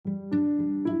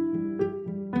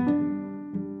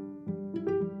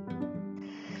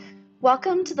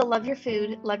Welcome to the Love Your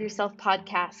Food, Love Yourself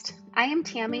podcast. I am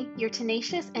Tammy, your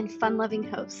tenacious and fun-loving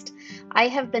host. I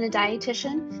have been a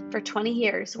dietitian for 20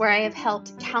 years where I have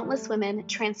helped countless women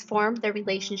transform their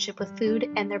relationship with food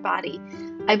and their body.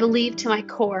 I believe to my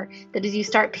core that as you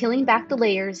start peeling back the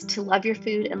layers to love your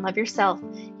food and love yourself,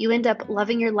 you end up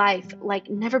loving your life like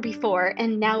never before,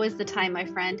 and now is the time, my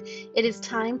friend. It is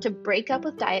time to break up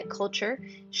with diet culture,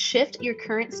 shift your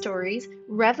current stories,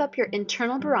 rev up your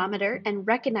internal barometer, and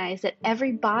recognize that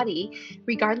every body,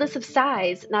 regardless of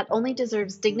size, not only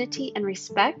deserves dignity and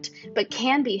respect, but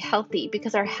can be healthy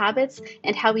because our habits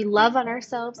and how we love on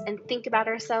ourselves and think about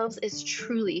ourselves is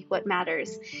truly what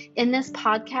matters. In this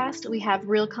podcast, we have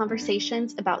real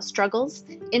conversations about struggles,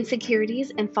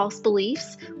 insecurities, and false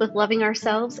beliefs with loving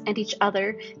ourselves and each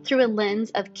other through a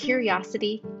lens of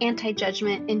curiosity,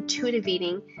 anti-judgment, intuitive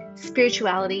eating,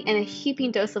 spirituality, and a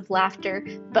heaping dose of laughter,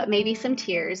 but maybe some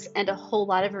tears and a whole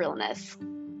lot of realness.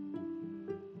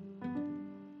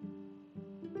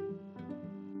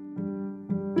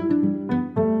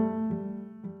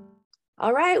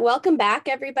 All right, welcome back,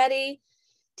 everybody.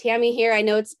 Tammy here. I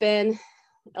know it's been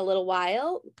a little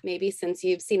while, maybe since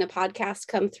you've seen a podcast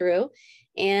come through,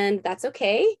 and that's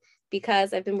okay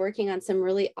because I've been working on some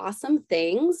really awesome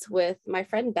things with my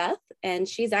friend Beth, and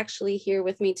she's actually here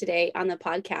with me today on the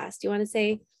podcast. Do you want to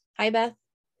say hi, Beth?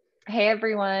 Hey,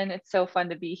 everyone. It's so fun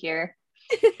to be here.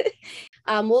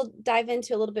 We'll dive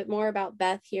into a little bit more about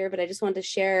Beth here, but I just wanted to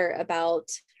share about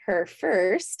her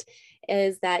first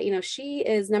is that, she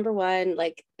is number one,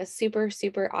 like a super,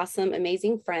 super awesome,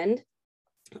 amazing friend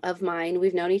of mine.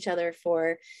 We've known each other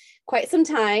for quite some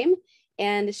time,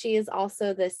 and she is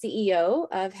also the CEO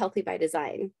of Healthy by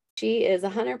Design. She is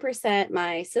 100%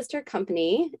 my sister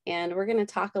company, and we're going to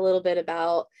talk a little bit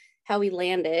about how we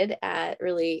landed at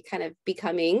really kind of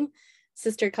becoming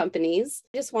sister companies.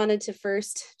 I just wanted to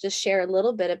first just share a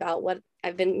little bit about what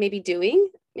I've been maybe doing,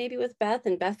 maybe with Beth,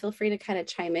 and Beth, feel free to kind of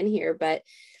chime in here. But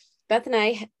Beth and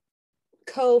I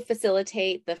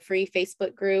co-facilitate the free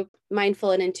Facebook group,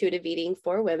 Mindful and Intuitive Eating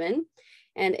for Women.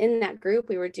 And in that group,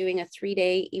 we were doing a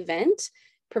 3-day event,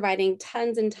 providing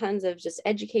tons and tons of just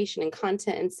education and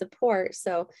content and support.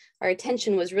 So our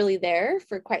attention was really there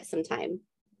for quite some time.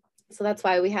 So that's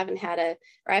why I haven't had a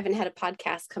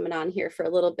podcast coming on here for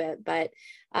a little bit, but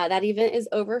that event is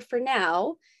over for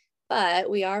now. But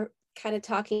we are kind of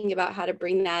talking about how to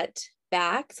bring that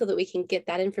back so that we can get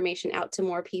that information out to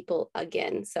more people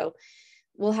again. So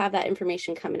we'll have that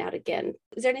information coming out again.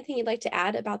 Is there anything you'd like to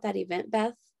add about that event,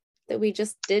 Beth, that we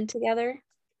just did together?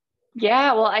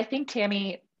 Yeah, well, I think,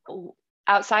 Tammy,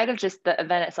 outside of just the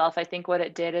event itself, I think what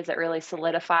it did is it really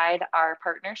solidified our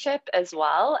partnership as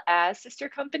well as sister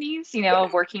companies,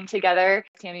 working together.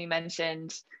 Tammy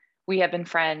mentioned we have been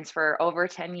friends for over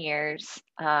 10 years.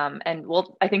 And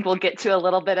I think we'll get to a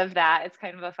little bit of that. It's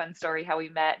kind of a fun story how we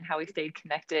met and how we stayed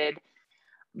connected.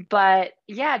 But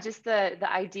yeah, just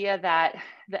the idea that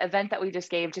the event that we just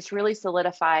gave just really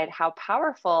solidified how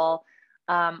powerful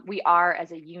we are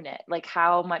as a unit, like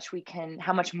how much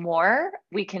more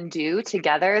we can do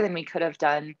together than we could have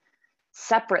done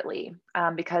separately.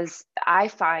 Because I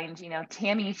find,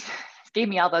 Tammy gave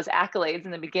me all those accolades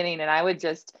in the beginning, and I would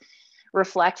just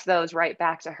reflect those right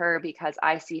back to her because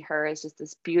I see her as just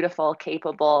this beautiful,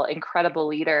 capable, incredible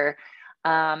leader.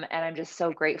 And I'm just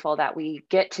so grateful that we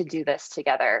get to do this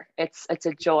together. It's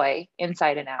a joy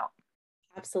inside and out.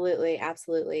 Absolutely.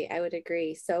 Absolutely. I would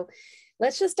agree. So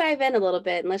let's just dive in a little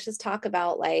bit and let's just talk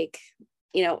about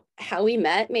how we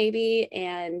met maybe,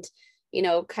 and,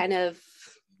 kind of,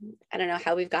 I don't know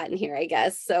how we've gotten here, I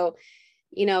guess. So,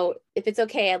 if it's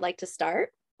okay, I'd like to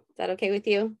start. Is that okay with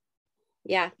you?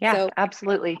 Yeah. Yeah,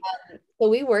 absolutely. So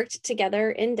we worked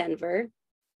together in Denver.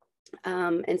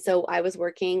 And so I was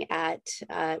working at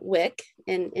WIC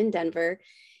in Denver,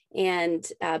 and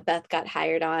Beth got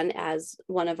hired on as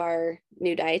one of our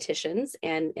new dietitians.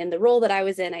 And in the role that I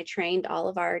was in, I trained all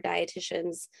of our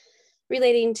dietitians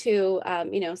relating to,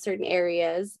 certain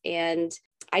areas. And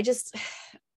I just,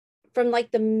 from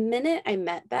like the minute I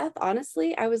met Beth,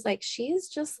 honestly, I was like, she is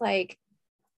just like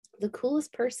the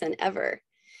coolest person ever.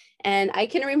 And I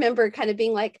can remember kind of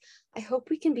being like, I hope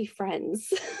we can be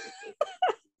friends.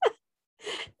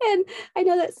 And I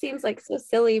know that seems like so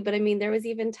silly, but I mean, there was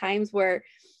even times where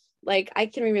like, I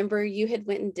can remember you had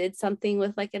went and did something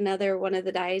with like another one of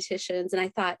the dietitians. And I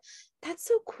thought, that's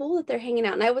so cool that they're hanging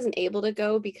out. And I wasn't able to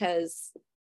go because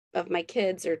of my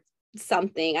kids or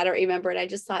something. I don't remember it. I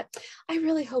just thought, I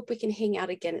really hope we can hang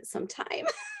out again at some time.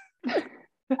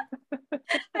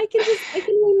 I can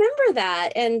remember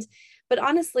that. But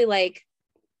honestly, like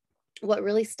what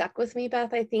really stuck with me,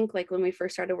 Beth, I think like when we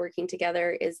first started working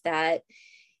together is that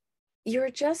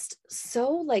you're just so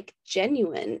like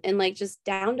genuine and like just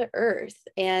down to earth,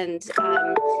 and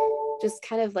just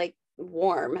kind of like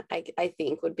warm, I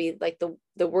think would be like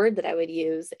the word that I would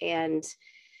use. And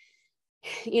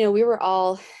we were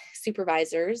all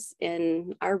supervisors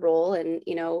in our role, and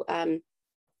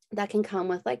that can come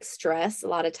with like stress a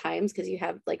lot of times, because you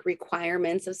have like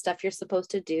requirements of stuff you're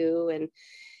supposed to do,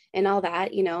 and all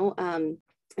that,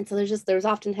 and so there was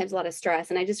oftentimes a lot of stress.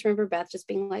 And I just remember Beth just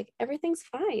being like, everything's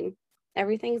fine,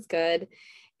 everything's good.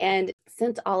 And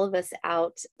sent all of us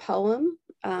out poem,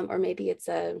 or maybe I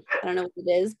don't know what it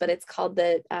is, but it's called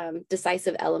the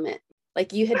Decisive Element.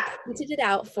 Like, you had printed it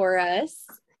out for us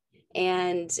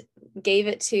and gave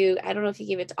it to, I don't know if you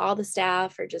gave it to all the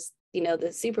staff or just,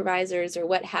 the supervisors or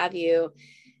what have you.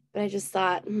 But I just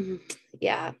thought,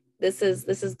 yeah, this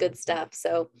is good stuff.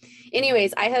 So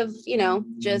anyways, I have,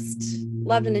 just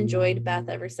loved and enjoyed Beth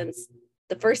ever since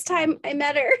the first time I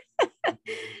met her.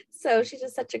 So she's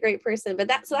just such a great person. But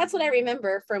that's what I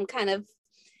remember from kind of,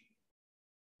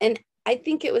 and I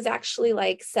think it was actually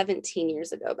like 17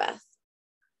 years ago, Beth.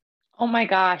 Oh my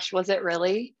gosh, was it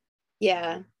really?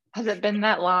 Yeah. Has it been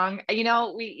that long?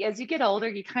 As you get older,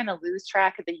 you kind of lose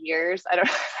track of the years. I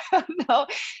don't know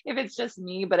if it's just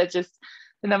me, but it just,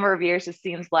 the number of years just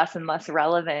seems less and less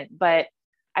relevant. But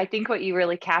I think what you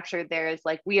really captured there is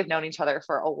like, we have known each other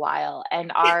for a while,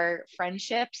 and our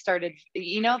friendship started,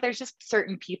 there's just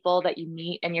certain people that you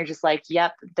meet and you're just like,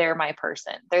 yep, they're my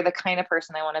person. They're the kind of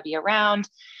person I want to be around.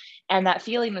 And that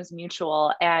feeling was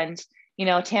mutual. And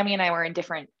Tammy and I were in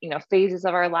different, phases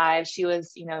of our lives. She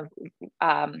was,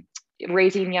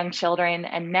 raising young children.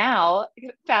 And now,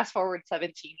 fast forward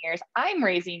 17 years, I'm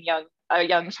raising a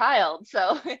young child.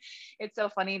 So it's so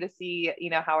funny to see,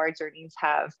 how our journeys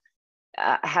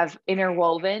have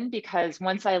interwoven, because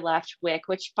once I left WIC,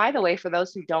 which, by the way, for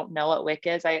those who don't know what WIC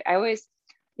is, I always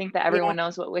think that everyone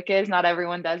knows what WIC is. Not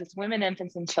everyone does. It's Women,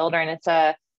 Infants, and Children. It's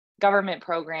a government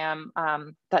program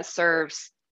that serves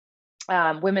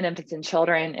women, infants, and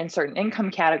children in certain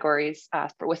income categories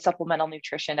with supplemental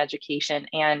nutrition education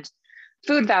and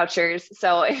food vouchers.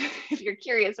 So if you're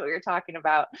curious what you're talking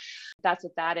about, that's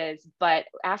what that is. But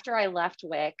after I left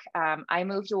WIC, I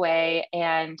moved away,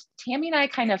 and Tammy and I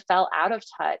kind of fell out of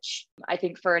touch, I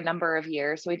think, for a number of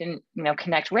years. We didn't,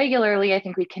 connect regularly. I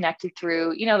think we connected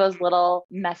through, those little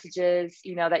messages,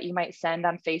 that you might send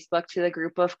on Facebook to the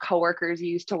group of coworkers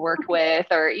you used to work with,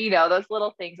 or, those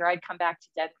little things. Or I'd come back to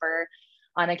Denver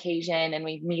on occasion and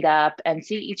we'd meet up and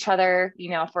see each other,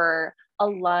 for a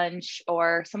lunch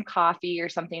or some coffee or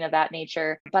something of that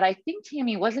nature. But I think,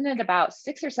 Tammy, wasn't it about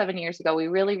 6 or 7 years ago, we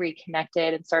really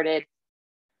reconnected and started,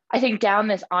 I think, down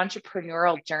this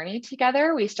entrepreneurial journey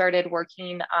together. We started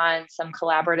working on some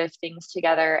collaborative things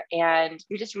together, and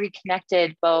we just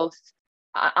reconnected both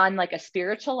on like a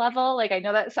spiritual level. Like, I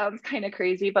know that sounds kind of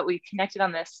crazy, but we connected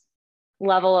on this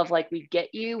level of like, we get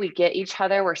each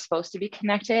other, we're supposed to be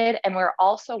connected. And we're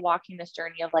also walking this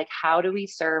journey of like, how do we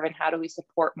serve and how do we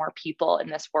support more people in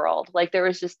this world? Like, there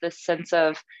was just this sense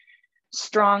of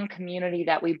strong community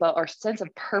that we both, or sense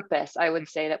of purpose, I would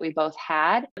say, that we both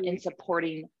had in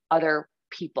supporting other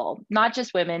people, not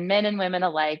just women, men and women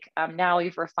alike. Now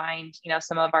we've refined,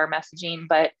 some of our messaging,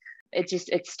 but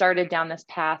it started down this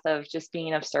path of just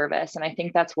being of service. And I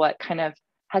think that's what kind of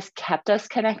has kept us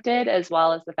connected, as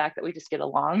well as the fact that we just get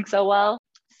along so well.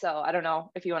 So I don't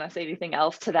know if you want to say anything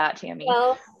else to that, Tammy.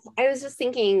 Well, I was just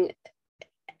thinking,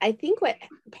 I think what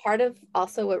part of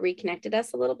also what reconnected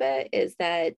us a little bit is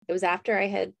that it was after I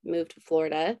had moved to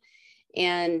Florida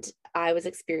and I was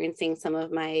experiencing some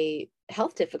of my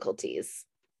health difficulties.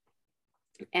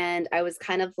 And I was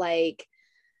kind of like,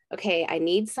 okay, I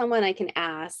need someone I can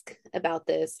ask about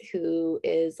this who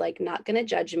is like not going to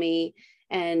judge me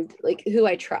and like who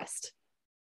I trust.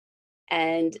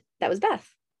 And that was Beth.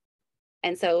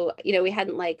 And so, we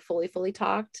hadn't like fully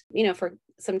talked, for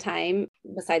some time,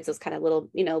 besides those kind of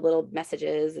little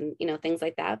messages and, things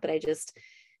like that. But I just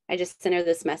sent her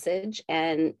this message,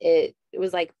 and it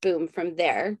was like, boom, from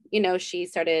there, she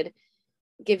started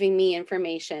giving me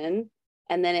information,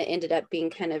 and then it ended up being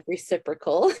kind of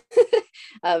reciprocal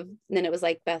then it was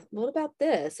like, Beth, what about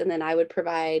this? And then I would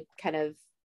provide kind of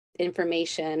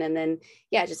information. And then,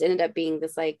 yeah, it just ended up being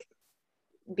this, like,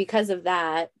 because of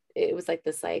that, it was like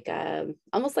this, like,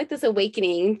 almost like this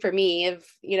awakening for me of,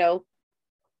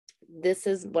 this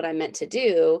is what I'm meant to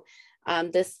do.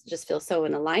 This just feels so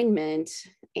in alignment.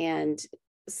 And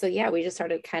so, yeah, we just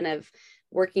started kind of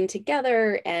working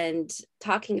together and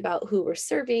talking about who we're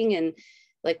serving and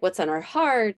like what's on our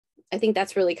heart. I think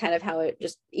that's really kind of how it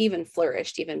just even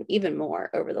flourished even more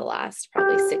over the last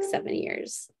probably 6-7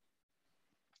 years.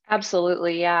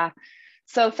 Absolutely. Yeah.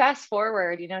 So fast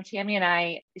forward, Tammy and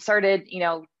I started,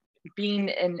 being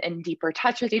in deeper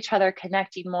touch with each other,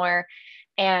 connecting more.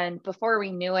 And before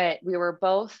we knew it, we were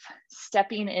both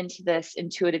stepping into this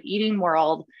intuitive eating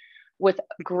world with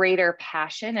greater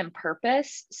passion and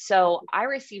purpose. So I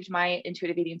received my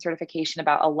intuitive eating certification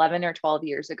about 11 or 12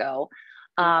 years ago.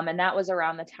 And that was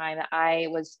around the time that I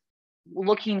was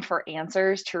looking for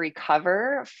answers to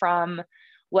recover from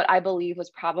what I believe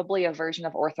was probably a version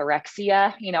of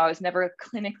orthorexia. I was never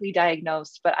clinically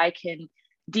diagnosed, but I can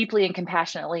deeply and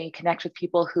compassionately connect with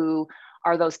people who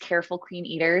are those careful, clean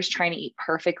eaters trying to eat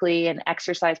perfectly and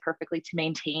exercise perfectly to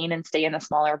maintain and stay in a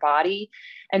smaller body.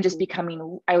 And just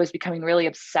I was becoming really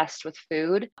obsessed with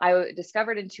food. I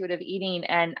discovered intuitive eating,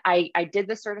 and I did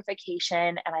the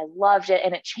certification and I loved it.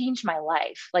 And it changed my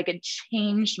life. Like, it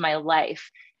changed my life.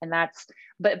 And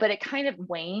but it kind of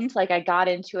waned. Like, I got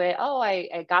into it.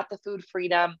 I got the food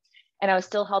freedom, and I was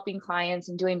still helping clients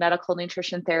and doing medical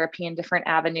nutrition therapy in different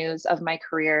avenues of my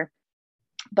career.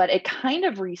 But it kind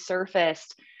of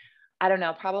resurfaced, I don't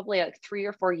know, probably like 3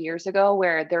 or 4 years ago,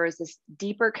 where there was this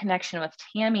deeper connection with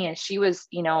Tammy as she was,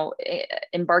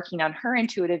 embarking on her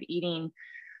intuitive eating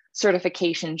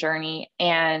certification journey,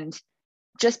 and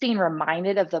just being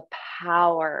reminded of the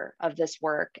power of this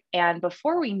work. And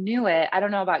before we knew it, I don't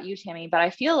know about you, Tammy, but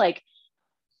I feel like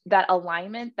that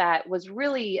alignment that was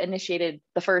really initiated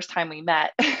the first time we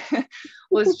met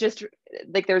was just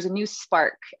like there's a new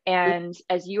spark. And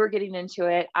as you were getting into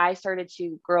it, I started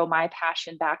to grow my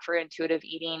passion back for intuitive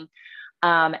eating.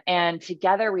 And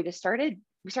together we started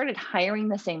hiring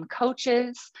the same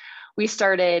coaches. We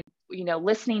started,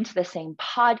 listening to the same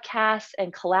podcasts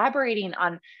and collaborating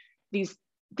on these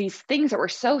things that were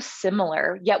so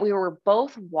similar, yet we were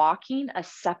both walking a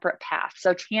separate path.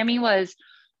 So Tammy was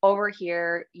over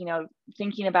here,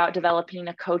 thinking about developing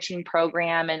a coaching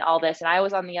program and all this. And I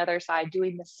was on the other side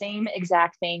doing the same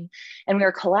exact thing. And we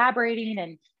were collaborating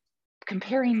and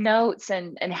comparing notes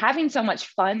and having so much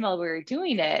fun while we were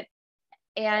doing it.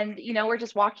 And, we're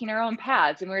just walking our own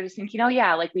paths, and we were just thinking, oh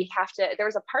yeah, like we have to, there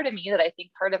was a part of me that I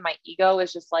think part of my ego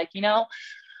is just like,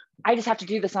 I just have to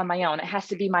do this on my own. It has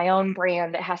to be my own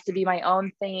brand. It has to be my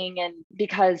own thing. And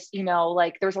because,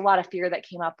 like there's a lot of fear that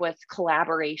came up with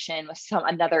collaboration with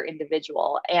another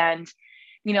individual. And,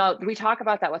 we talk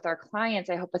about that with our clients.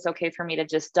 I hope it's okay for me to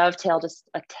just dovetail just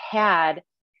a tad,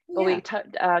 but we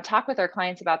talk with our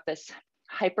clients about this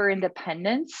hyper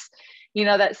independence,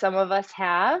 that some of us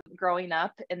have growing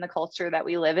up in the culture that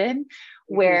we live in,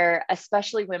 where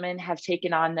especially women have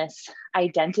taken on this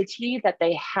identity that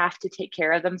they have to take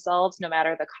care of themselves no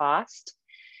matter the cost.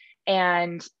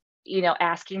 And,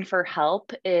 asking for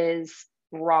help is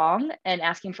wrong, and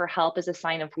asking for help is a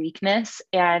sign of weakness.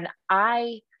 And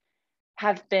I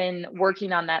have been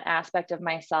working on that aspect of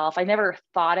myself. I never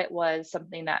thought it was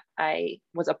something that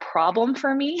was a problem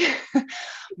for me,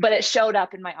 but it showed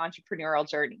up in my entrepreneurial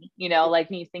journey, like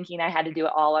me thinking I had to do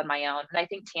it all on my own. And I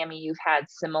think, Tammy, you've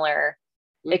had similar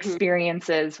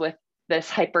experiences with this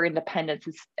hyper independence.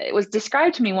 It was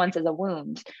described to me once as a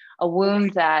wound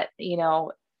that,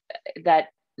 that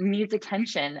needs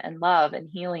attention and love and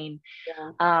healing.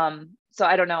 Yeah. So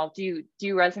I don't know, do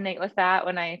you resonate with that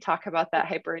when I talk about that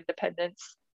hyper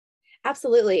independence?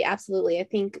 Absolutely. Absolutely. I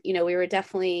think, we were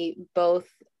definitely both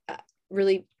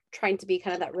really trying to be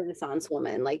kind of that Renaissance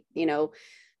woman, like,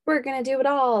 we're going to do it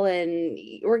all. And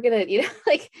we're going to,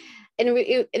 like, and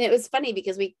it was funny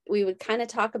because we would kind of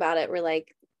talk about it. We're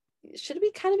like, should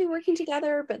we kind of be working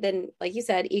together? But then, like you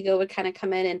said, ego would kind of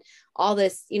come in, and all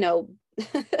this,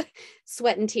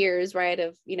 sweat and tears, right,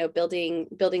 of building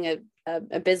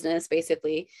a business.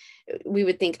 Basically, we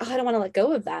would think, oh, I don't want to let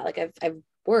go of that. Like I've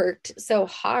worked so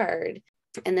hard.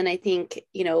 And then I think,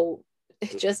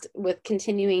 just with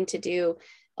continuing to do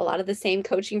a lot of the same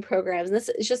coaching programs, and this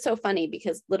is just so funny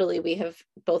because literally we have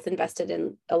both invested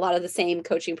in a lot of the same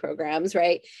coaching programs,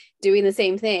 right, doing the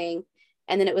same thing.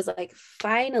 And then it was like,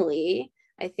 finally,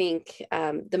 I think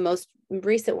the most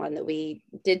recent one that we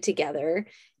did together,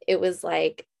 it was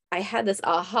like, I had this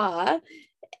aha,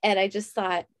 and I just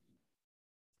thought,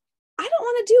 I don't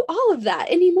want to do all of that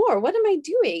anymore. What am I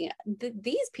doing?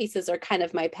 These pieces are kind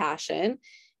of my passion.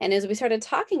 And as we started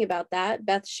talking about that,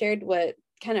 Beth shared what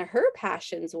kind of her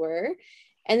passions were.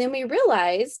 And then we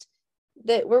realized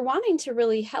that we're wanting to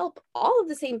really help all of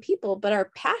the same people, but our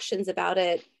passions about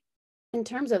it in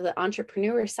terms of the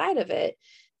entrepreneur side of it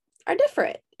are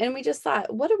different. And we just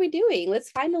thought, what are we doing?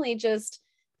 Let's finally just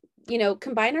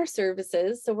combine our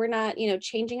services. So we're not,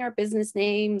 changing our business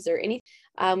names or anything.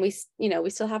 We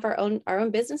still have our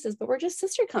own businesses, but we're just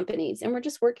sister companies, and we're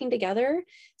just working together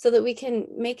so that we can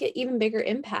make it even bigger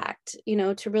impact,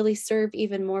 to really serve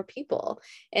even more people.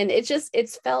 And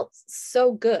it's felt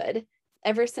so good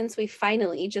ever since we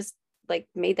finally just like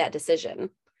made that decision.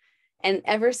 And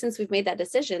ever since we've made that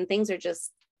decision, things are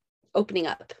just opening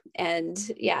up. And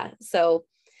yeah, so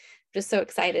just so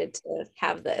excited to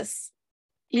have this.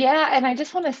 Yeah, and I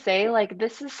just want to say, like,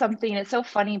 this is something, it's so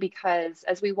funny because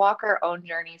as we walk our own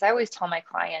journeys, I always tell my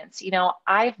clients,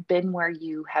 I've been where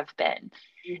you have been,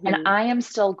 and Mhm. I am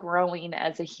still growing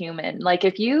as a human. Like,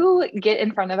 if you get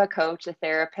in front of a coach, a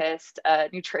therapist, a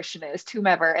nutritionist,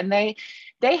 whomever, and they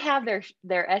have their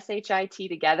SHIT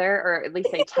together, or at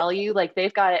least they tell you like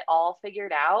they've got it all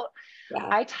figured out. Yeah.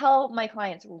 I tell my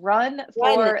clients, run Run,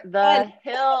 for run, the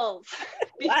hills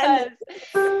run. because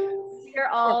we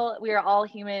are all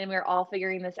human, and we're all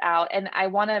figuring this out. And I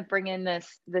want to bring in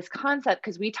this concept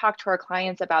because we talk to our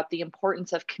clients about the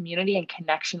importance of community and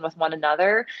connection with one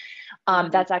another.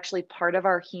 Mhm. That's actually part of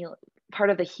part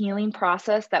of the healing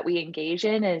process that we engage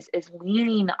in is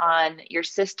leaning on your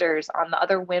sisters, on the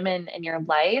other women in your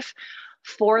life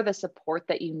for the support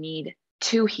that you need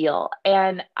to heal.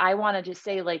 And I want to just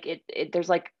say, like, there's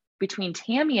like between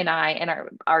Tammy and I and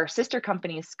our sister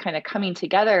companies kind of coming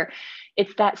together,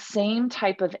 it's that same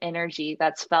type of energy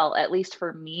that's felt, at least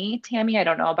for me, Tammy. I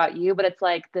don't know about you, but it's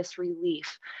like this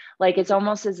relief. Like, it's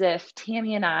almost as if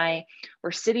Tammy and I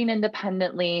were sitting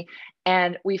independently,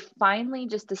 and we finally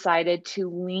just decided to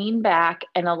lean back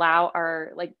and allow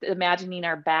like imagining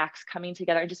our backs coming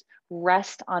together and just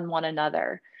rest on one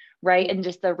another, right? And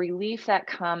just the relief that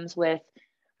comes with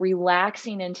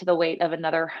relaxing into the weight of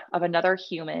another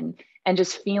human, and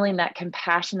just feeling that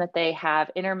compassion that they have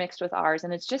intermixed with ours.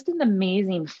 And it's just an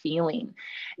amazing feeling.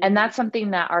 And Mhm. that's something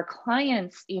that our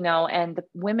clients, and the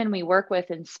women we work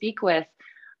with and speak with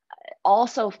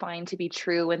also find to be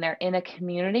true when they're in a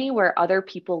community where other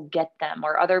people get them,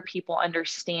 or other people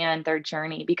understand their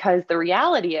journey. Because the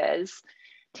reality is,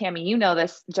 Tammy, you know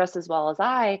this just as well as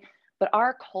I, but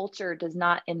our culture does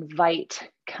not invite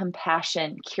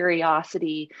compassion,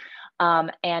 curiosity,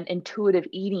 and intuitive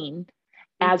eating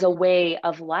as a Mhm. way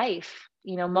of life.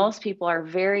 Most people are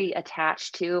very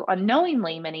attached to,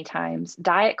 unknowingly many times,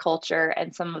 diet culture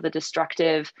and some of the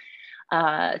destructive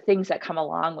things that come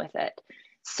along with it. Mhm.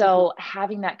 So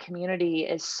having that community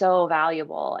is so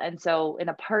valuable. And so in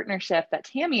a partnership that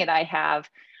Tammy and I have,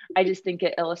 I just think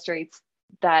it illustrates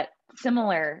that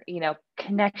similar,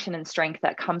 connection and strength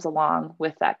that comes along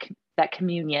with that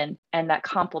communion and that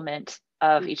complement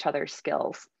of each other's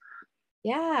skills.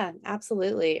 Yeah,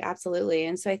 absolutely. Absolutely.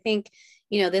 And so I think,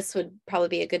 this would probably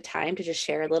be a good time to just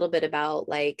share a little bit about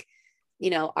like,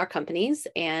 our companies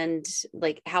and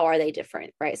like, how are they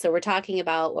different, right? So we're talking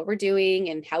about what we're doing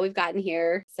and how we've gotten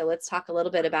here. So let's talk a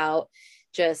little bit about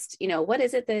just, what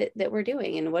is it that we're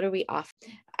doing and what are we off?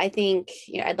 I think,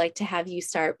 I'd like to have you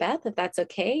start, Beth, if that's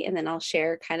okay. And then I'll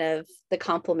share kind of the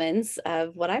compliments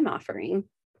of what I'm offering.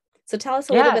 So tell us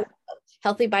a little bit Yeah. about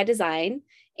Healthy by Design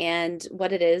and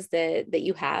what it is that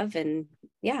you have, and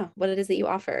yeah, what it is that you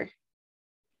offer.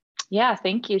 Yeah,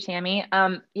 thank you, Tammy.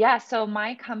 So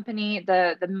my company,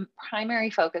 the primary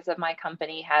focus of my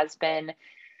company has been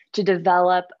to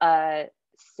develop a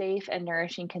safe and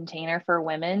nourishing container for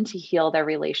women to heal their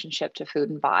relationship to food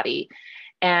and body.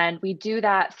 And we do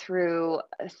that through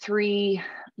three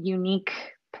unique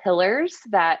pillars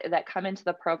that come into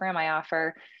the program I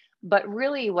offer. But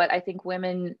really, what I think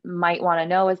women might want to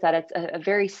know is that it's a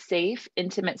very safe,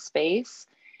 intimate space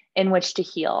in which to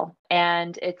heal.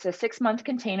 And it's a 6-month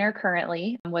container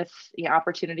currently with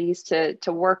opportunities to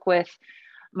work with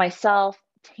myself,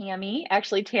 Tammy.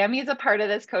 Actually, Tammy is a part of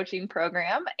this coaching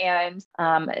program, and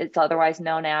it's otherwise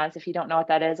known as, if you don't know what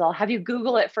that is, I'll have you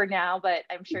Google it for now, but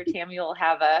I'm sure Tammy will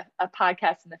have a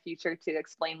podcast in the future to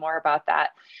explain more about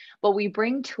that. But we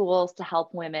bring tools to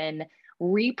help women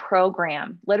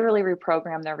literally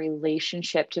reprogram their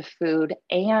relationship to food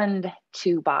and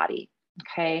to body.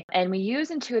 Okay. And we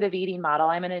use intuitive eating model.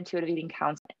 I'm an intuitive eating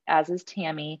counselor, as is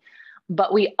Tammy.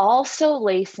 But we also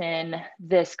lace in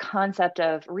this concept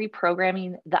of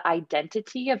reprogramming the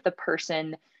identity of the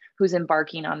person who's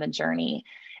embarking on the journey.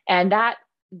 And that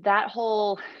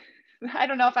whole, I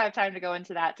don't know if I have time to go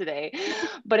into that today,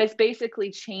 but it's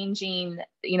basically changing,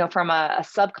 from a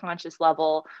subconscious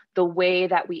level, the way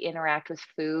that we interact with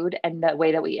food and the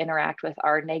way that we interact with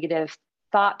our negative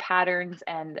thought patterns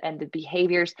and the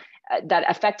behaviors that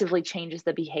effectively changes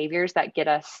the behaviors that get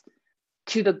us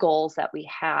to the goals that we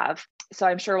have. so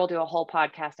I'm sure we'll do a whole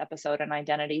podcast episode on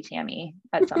identity, Tammy,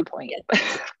 at some point.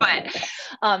 But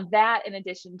that, in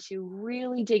addition to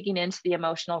really digging into the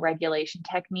emotional regulation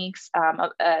techniques,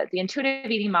 the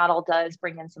intuitive eating model does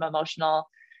bring in some emotional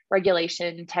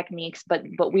regulation techniques, but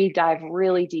we dive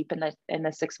really deep in the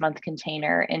 6-month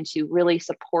container into really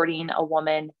supporting a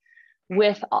woman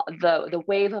with the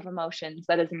wave of emotions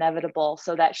that is inevitable,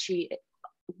 so that she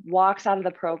walks out of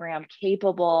the program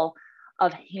capable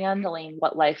of handling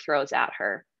what life throws at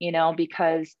her,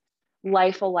 because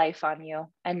life will life on you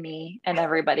and me and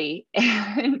everybody.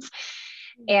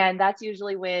 And that's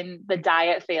usually when the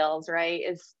diet fails, right?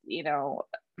 Is,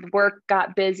 work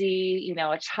got busy,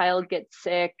 a child gets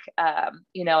sick, a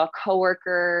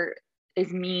coworker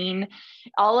is mean.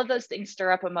 All of those things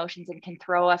stir up emotions and can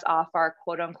throw us off our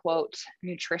quote unquote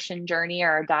nutrition journey or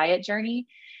our diet journey.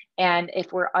 And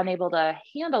if we're unable to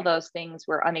handle those things,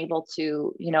 we're unable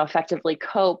to, effectively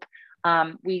cope.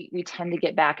 We tend to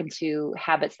get back into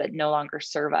habits that no longer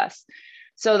serve us.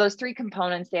 So those 3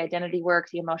 components, the identity work,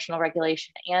 the emotional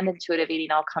regulation, and intuitive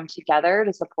eating, all come together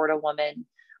to support a woman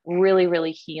really,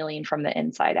 really healing from the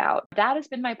inside out. That has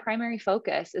been my primary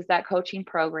focus, is that coaching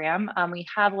program. We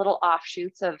have little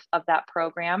offshoots of that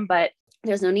program, but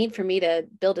there's no need for me to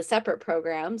build a separate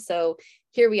program. So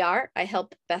here we are. I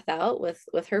help Beth out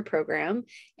with her program,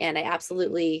 and I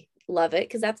absolutely love it,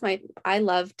 because I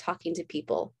love talking to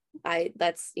people. I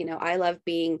love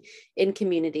being in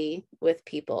community with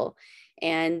people.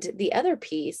 And the other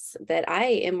piece that I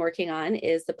am working on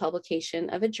is the publication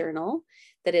of a journal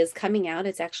that is coming out.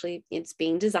 It's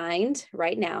being designed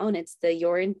right now, and it's the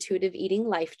Your Intuitive Eating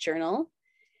Life Journal.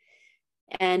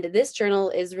 And this journal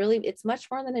is it's much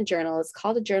more than a journal. It's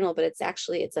called a journal, but it's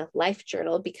a life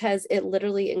journal, because it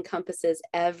literally encompasses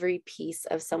every piece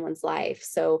of someone's life.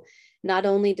 So not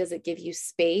only does it give you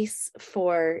space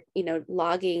for,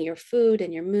 logging your food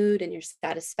and your mood and your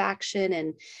satisfaction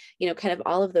and, kind of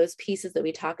all of those pieces that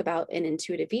we talk about in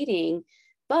intuitive eating,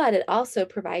 but it also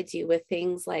provides you with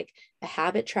things like a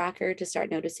habit tracker to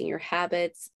start noticing your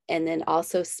habits, and then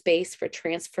also space for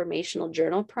transformational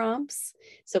journal prompts.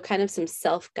 So kind of some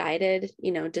self-guided,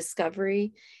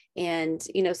 discovery. And,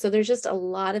 so there's just a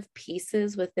lot of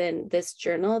pieces within this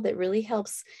journal that really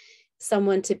helps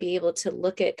someone to be able to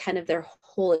look at kind of their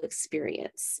whole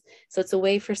experience. So it's a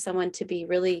way for someone to be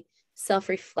really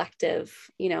self-reflective,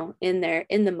 in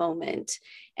the moment.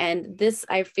 And this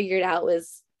I figured out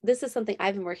this is something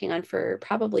I've been working on for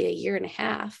probably a year and a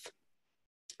half.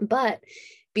 But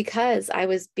because I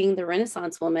was being the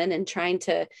Renaissance woman and trying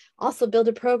to also build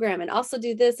a program and also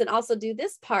do this and also do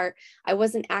this part, I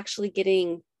wasn't actually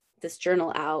getting this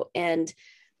journal out. And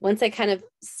once I kind of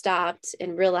stopped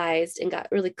and realized and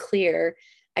got really clear,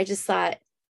 I just thought,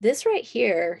 this right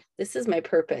here, this is my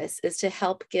purpose, is to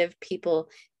help give people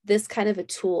this kind of a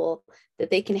tool that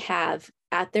they can have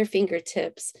at their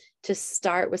fingertips to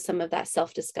start with some of that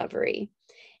self-discovery.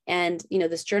 And,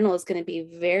 this journal is going to be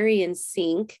very in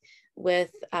sync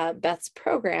with Beth's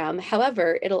program.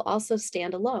 However, it'll also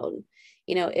stand alone,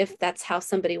 if that's how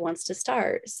somebody wants to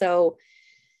start. So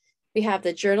we have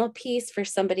the journal piece for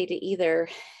somebody to either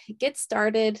get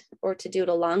started or to do it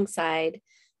alongside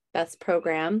Beth's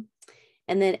program.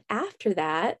 And then after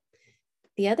that,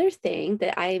 the other thing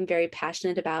that I am very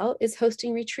passionate about is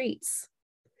hosting retreats,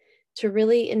 to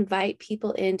really invite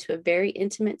people into a very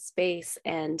intimate space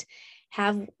and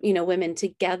have, women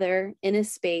together in a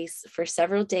space for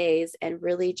several days and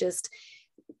really just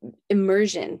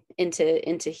immersion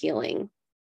into healing.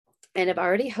 And I've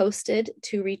already hosted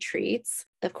 2 retreats.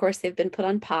 Of course, they've been put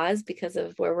on pause because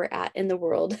of where we're at in the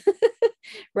world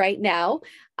right now.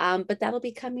 But that'll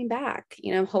be coming back.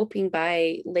 I'm hoping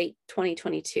by late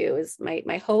 2022 is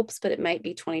my hopes, but it might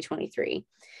be 2023.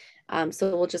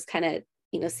 So we'll just kind of,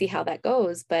 see how that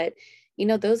goes. But,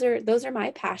 those are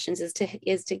my passions, is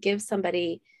to give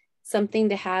somebody something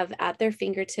to have at their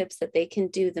fingertips that they can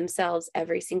do themselves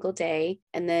every single day.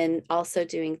 And then also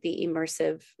doing the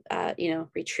immersive,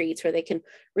 retreats where they can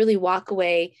really walk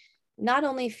away, not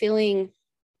only feeling,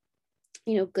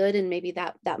 good in maybe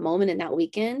that moment in that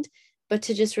weekend, but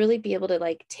to just really be able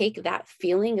to take that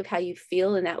feeling of how you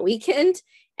feel in that weekend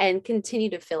and continue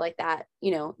to feel like that,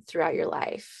 throughout your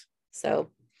life.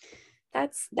 So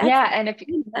that's yeah. And if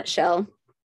in a nutshell.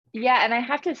 Yeah. And I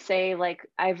have to say,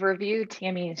 I've reviewed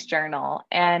Tammy's journal,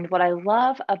 and what I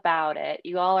love about it,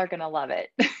 you all are going to love it.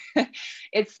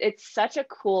 It's such a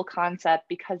cool concept,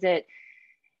 because it,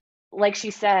 like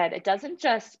she said, it doesn't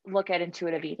just look at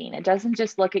intuitive eating. It doesn't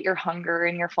just look at your hunger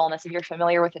and your fullness. If you're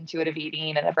familiar with intuitive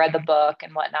eating and have read the book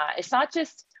and whatnot, it's not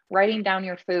just writing down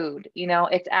your food.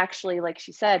 It's actually, like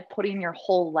she said, putting your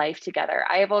whole life together.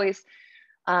 I have always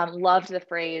loved the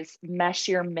phrase, mesh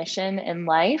your mission in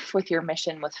life with your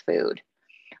mission with food.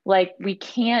 Like we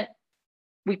can't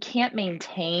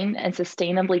maintain and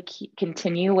sustainably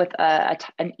continue with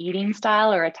an eating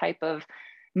style or a type of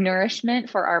nourishment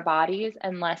for our bodies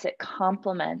unless it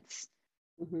complements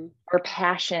our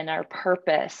passion, our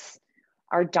purpose,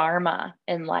 our dharma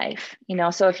in life.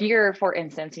 So if you're, for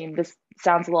instance, this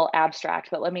sounds a little abstract,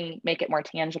 but let me make it more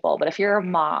tangible. But if you're a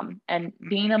mom and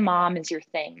being a mom is your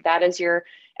thing, that is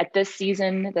at this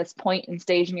season, this point and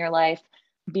stage in your life,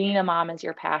 being a mom is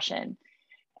your passion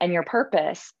and your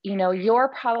purpose,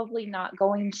 you're probably not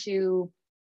going to,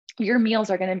 your meals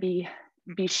are going to be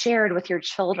shared with your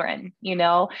children,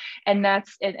 and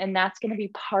that's going to be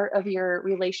part of your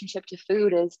relationship to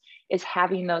food is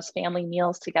having those family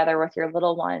meals together with your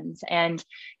little ones. And,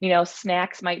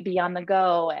 snacks might be on the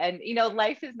go, and,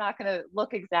 life is not going to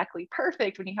look exactly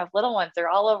perfect when you have little ones. They're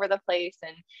all over the place.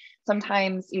 And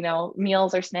sometimes,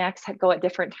 meals or snacks go at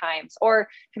different times or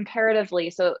comparatively.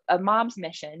 So a mom's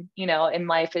mission, in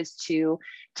life is to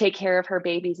take care of her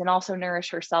babies and also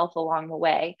nourish herself along the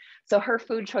way. So her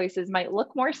food choices might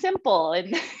look more simple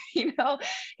and,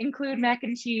 include mac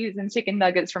and cheese and chicken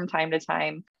nuggets from time to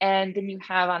time. And then you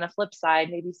have on a flip side,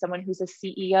 maybe someone who's a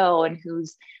CEO and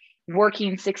who's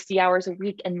working 60 hours a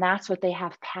week, and that's what they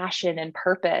have passion and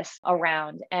purpose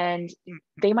around. And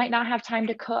they might not have time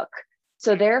to cook.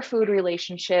 So their food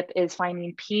relationship is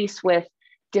finding peace with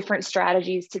different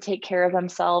strategies to take care of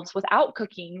themselves without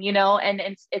cooking, and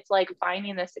it's like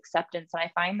finding this acceptance. And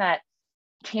I find that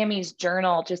Tammy's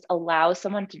journal just allows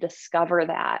someone to discover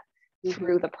that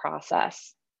through the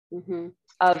process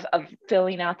of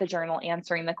filling out the journal,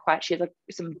 answering the question. She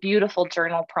has some beautiful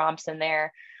journal prompts in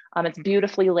there. It's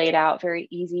beautifully laid out, very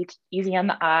easy on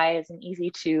the eyes and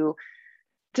easy to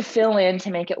fill in to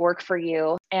make it work for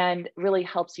you, and really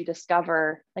helps you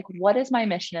discover, like, what is my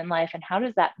mission in life and how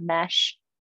does that mesh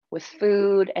with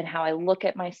food and how I look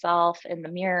at myself in the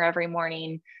mirror every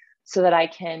morning so that I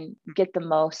can get the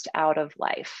most out of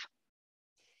life.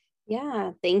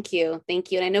 Yeah, thank you.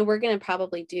 Thank you. And I know we're going to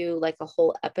probably do like a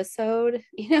whole episode,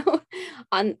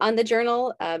 on the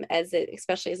journal,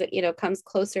 especially as it, comes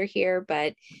closer here.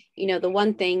 But, the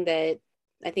one thing that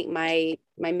I think my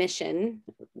mission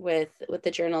with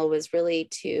the journal was really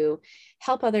to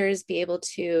help others be able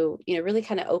to, really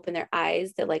kind of open their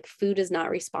eyes that like food is not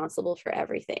responsible for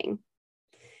everything,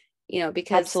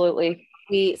 because absolutely.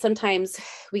 Sometimes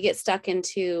we get stuck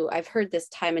into, I've heard this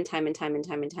time and time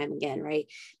again, right?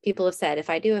 People have said, if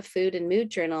I do a food and mood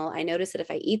journal, I notice that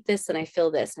if I eat this, then I feel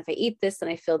this. And if I eat this, then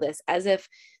I feel this, as if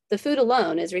the food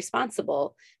alone is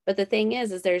responsible. But the thing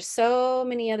is there's so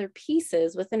many other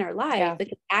pieces within our life that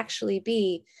could actually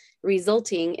be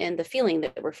resulting in the feeling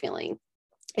that we're feeling.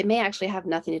 It may actually have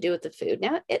nothing to do with the food.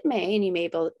 Now it may, and you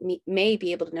may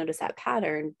be able to notice that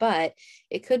pattern, but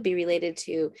it could be related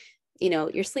to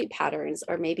your sleep patterns,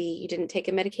 or maybe you didn't take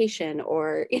a medication,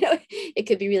 or, it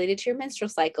could be related to your menstrual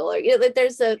cycle, or,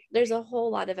 there's a whole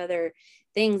lot of other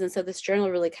things. And so this journal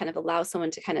really kind of allows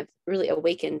someone to kind of really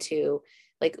awaken to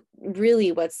like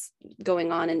really what's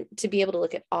going on, and to be able to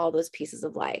look at all those pieces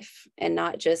of life and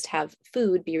not just have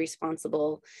food be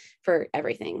responsible for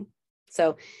everything.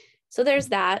 So there's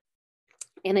that.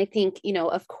 And I think,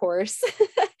 of course,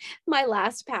 my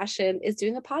last passion is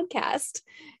doing a podcast.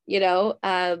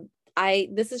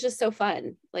 This is just so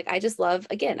fun. Like, I just love,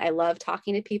 again, I love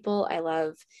talking to people. I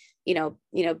love,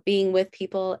 being with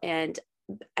people. And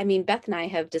I mean, Beth and I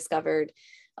have discovered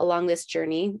along this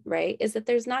journey, right, is that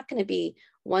there's not going to be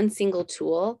one single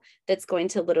tool that's going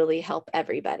to literally help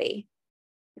everybody.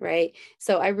 Right.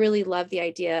 So I really love the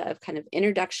idea of kind of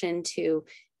introduction to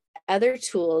other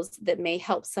tools that may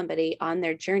help somebody on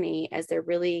their journey as they're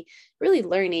really, really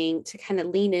learning to kind of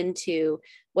lean into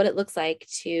what it looks like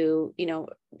to,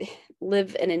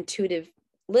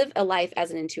 live a life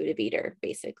as an intuitive eater,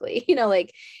 basically,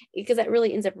 because that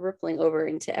really ends up rippling over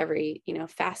into every,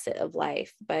 facet of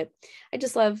life. But I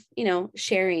just love,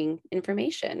 sharing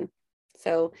information.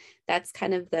 So that's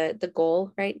kind of the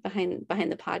goal, right, behind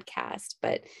the podcast.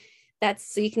 But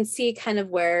that's, so you can see kind of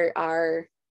where our,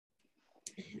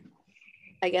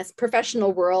 I guess,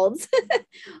 professional worlds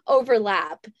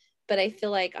overlap, but I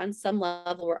feel like on some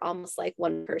level, we're almost like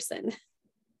one person.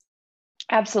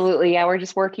 Absolutely. Yeah. We're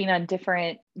just working on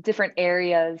different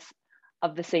areas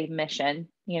of the same mission,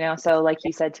 so like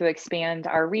you said, to expand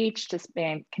our reach, to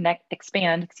expand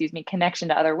connection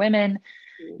to other women.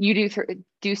 You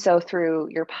do so through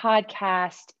your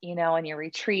podcast, and your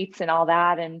retreats and all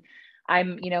that. And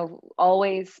I'm,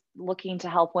 always looking to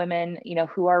help women,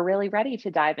 who are really ready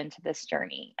to dive into this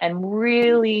journey and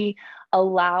really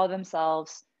allow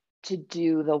themselves to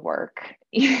do the work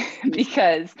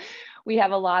because we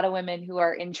have a lot of women who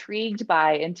are intrigued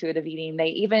by intuitive eating. They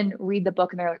even read the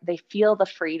book and they feel the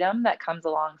freedom that comes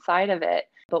alongside of it.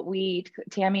 But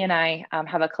Tammy and I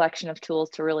have a collection of tools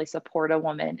to really support a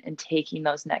woman in taking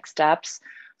those next steps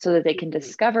so that they can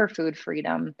discover food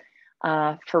freedom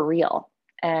for real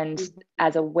and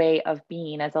as a way of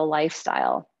being, as a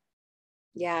lifestyle.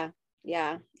 Yeah.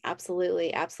 Yeah,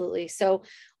 absolutely. Absolutely. So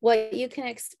what you can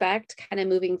expect kind of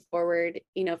moving forward,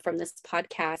 from this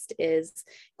podcast is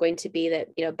going to be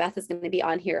that, Beth is going to be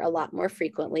on here a lot more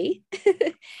frequently.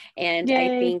 And Yay.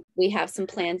 I think we have some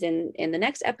plans in the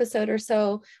next episode or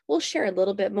so. We'll share a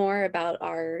little bit more about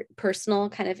our personal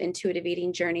kind of intuitive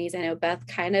eating journeys. I know Beth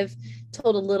kind of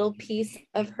told a little piece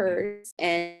of hers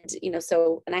and,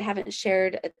 and I haven't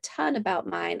shared a ton about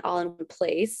mine all in one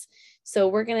place. So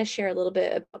we're going to share a little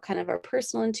bit about kind of our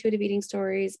personal intuitive eating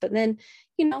stories, but then,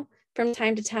 from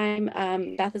time to time,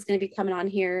 Beth is going to be coming on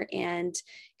here and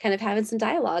kind of having some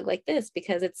dialogue like this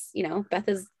because it's, Beth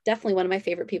is definitely one of my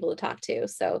favorite people to talk to.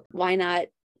 So why not,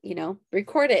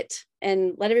 record it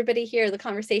and let everybody hear the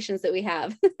conversations that we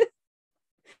have.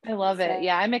 I love it.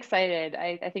 Yeah, I'm excited.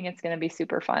 I think it's going to be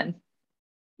super fun.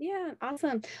 Yeah,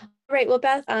 awesome. All right. Well,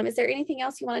 Beth, is there anything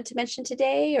else you wanted to mention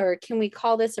today, or can we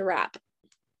call this a wrap?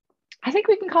 I think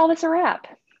we can call this a wrap.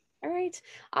 All right.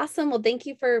 Awesome. Well, thank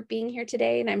you for being here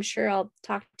today. And I'm sure I'll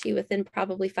talk to you within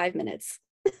probably 5 minutes.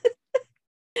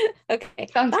 Okay.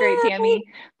 Sounds great, Tammy.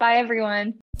 Bye,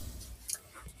 everyone.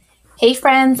 Hey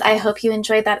friends, I hope you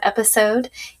enjoyed that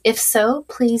episode. If so,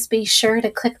 please be sure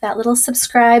to click that little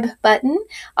subscribe button.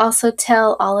 Also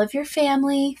tell all of your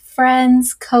family,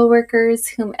 friends, coworkers,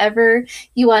 whomever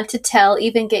you want to tell,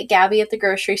 even get Gabby at the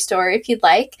grocery store if you'd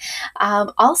like.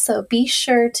 Also, be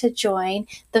sure to join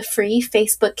the free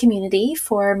Facebook community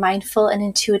for mindful and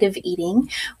intuitive eating,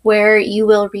 where you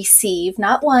will receive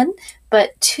not one,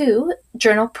 but 2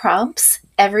 journal prompts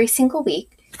every single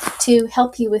week to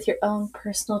help you with your own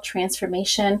personal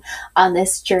transformation on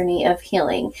this journey of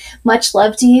healing. Much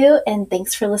love to you, and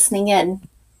thanks for listening in.